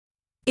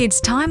It's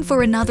time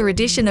for another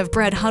edition of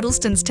Brad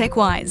Huddleston's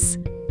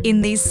Techwise.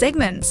 In these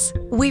segments,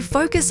 we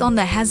focus on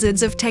the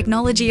hazards of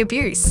technology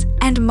abuse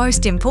and,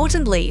 most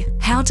importantly,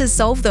 how to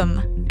solve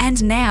them.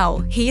 And now,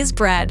 here's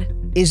Brad.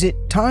 Is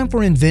it time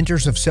for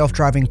inventors of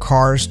self-driving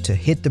cars to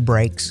hit the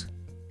brakes?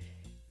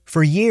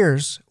 For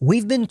years,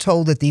 we've been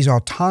told that these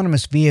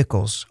autonomous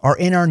vehicles are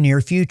in our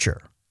near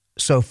future.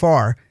 So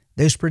far,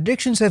 those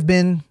predictions have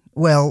been,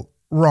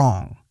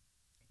 wrong.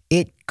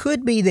 It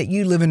could be that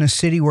you live in a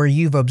city where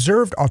you've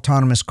observed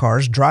autonomous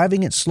cars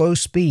driving at slow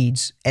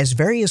speeds as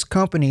various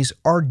companies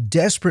are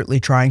desperately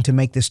trying to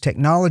make this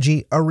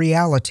technology a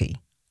reality.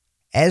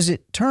 As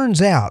it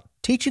turns out,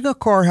 teaching a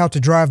car how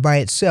to drive by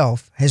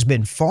itself has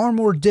been far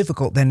more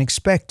difficult than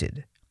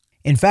expected.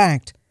 In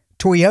fact,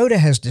 Toyota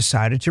has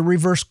decided to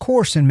reverse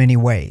course in many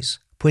ways,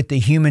 put the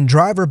human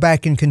driver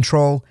back in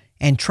control,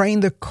 and train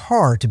the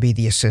car to be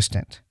the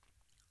assistant.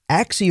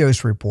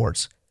 Axios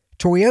reports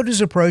Toyota's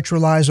approach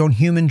relies on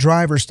human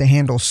drivers to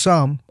handle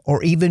some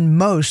or even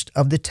most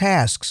of the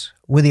tasks,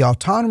 with the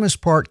autonomous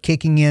part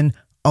kicking in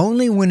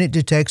only when it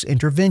detects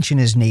intervention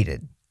is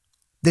needed.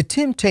 The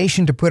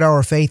temptation to put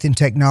our faith in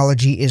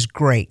technology is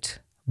great,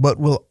 but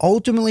will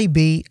ultimately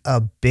be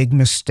a big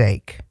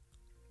mistake.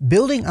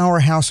 Building our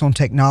house on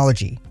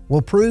technology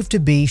will prove to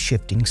be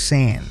shifting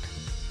sand.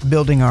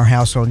 Building our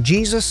house on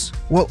Jesus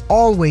will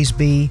always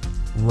be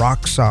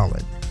rock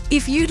solid.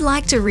 If you'd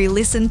like to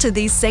re-listen to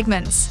these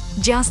segments,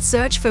 just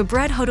search for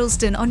Brad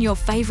Huddleston on your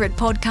favorite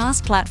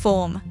podcast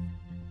platform.